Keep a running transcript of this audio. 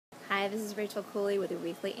Hi, this is Rachel Cooley with a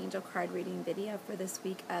weekly angel card reading video for this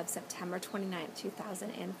week of September 29th,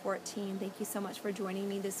 2014. Thank you so much for joining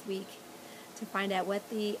me this week to find out what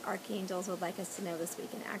the archangels would like us to know this week.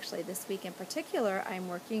 And actually, this week in particular, I'm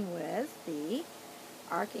working with the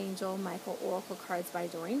Archangel Michael Oracle cards by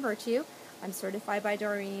Doreen Virtue. I'm certified by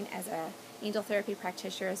Doreen as an angel therapy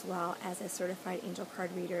practitioner as well as a certified angel card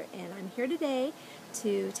reader. And I'm here today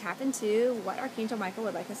to tap into what Archangel Michael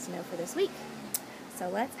would like us to know for this week. So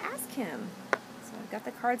let's ask him. So I've got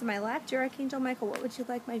the cards on my left. Dear Archangel Michael, what would you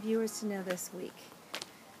like my viewers to know this week?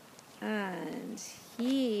 And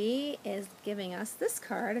he is giving us this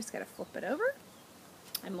card. I just got to flip it over.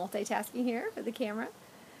 I'm multitasking here for the camera.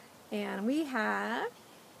 And we have,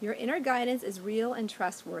 your inner guidance is real and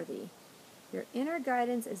trustworthy. Your inner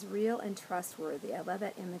guidance is real and trustworthy. I love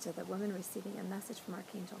that image of the woman receiving a message from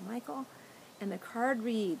Archangel Michael. And the card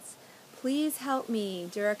reads, please help me,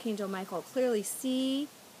 dear Archangel Michael, clearly see,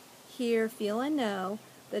 hear, feel, and know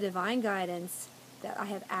the divine guidance that I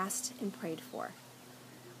have asked and prayed for.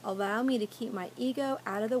 Allow me to keep my ego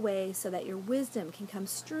out of the way so that your wisdom can come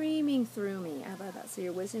streaming through me. I love that. So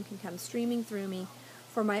your wisdom can come streaming through me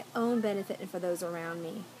for my own benefit and for those around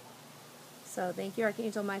me. So thank you,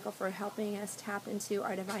 Archangel Michael, for helping us tap into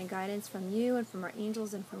our divine guidance from you and from our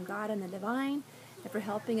angels and from God and the divine, and for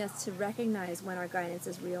helping us to recognize when our guidance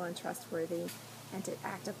is real and trustworthy and to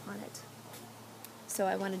act upon it. So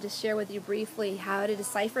I wanted to share with you briefly how to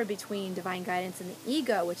decipher between divine guidance and the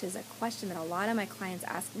ego, which is a question that a lot of my clients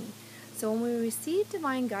ask me. So when we receive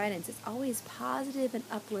divine guidance, it's always positive and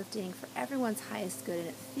uplifting for everyone's highest good, and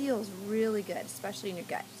it feels really good, especially in your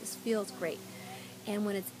gut. It just feels great. And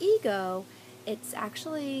when it's ego, it's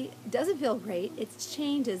actually doesn't feel great. It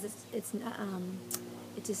changes.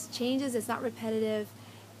 It just changes. It's not repetitive,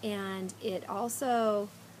 and it also,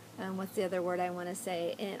 what's the other word I want to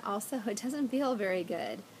say? And also, it doesn't feel very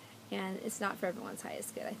good, and it's not for everyone's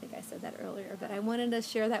highest good. I think I said that earlier, but I wanted to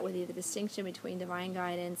share that with you, the distinction between divine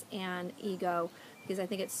guidance and ego, because I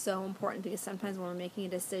think it's so important, because sometimes when we're making a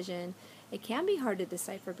decision, it can be hard to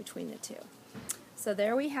decipher between the two. So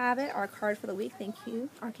there we have it, our card for the week. Thank you,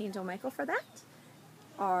 Archangel Michael, for that.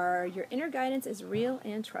 Your inner guidance is real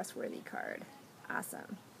and trustworthy card.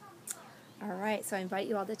 Awesome. All right, so I invite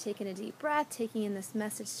you all to take in a deep breath, taking in this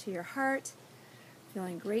message to your heart,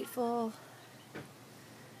 feeling grateful,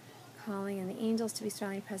 calling in the angels to be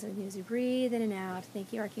strongly present with you as you breathe in and out.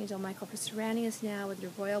 Thank you, Archangel Michael, for surrounding us now with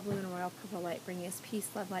your royal blue and royal purple light, bringing us peace,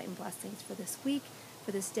 love, light, and blessings for this week,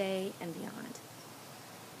 for this day, and beyond.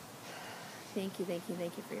 Thank you, thank you,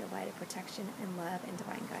 thank you for your light of protection and love and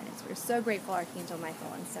divine guidance. We're so grateful, Archangel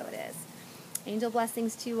Michael, and so it is. Angel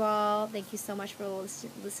blessings to you all. Thank you so much for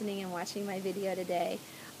listening and watching my video today.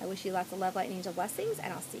 I wish you lots of love, light, and angel blessings,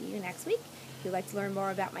 and I'll see you next week. If you'd like to learn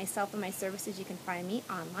more about myself and my services, you can find me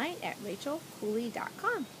online at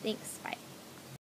rachelcooley.com. Thanks. Bye.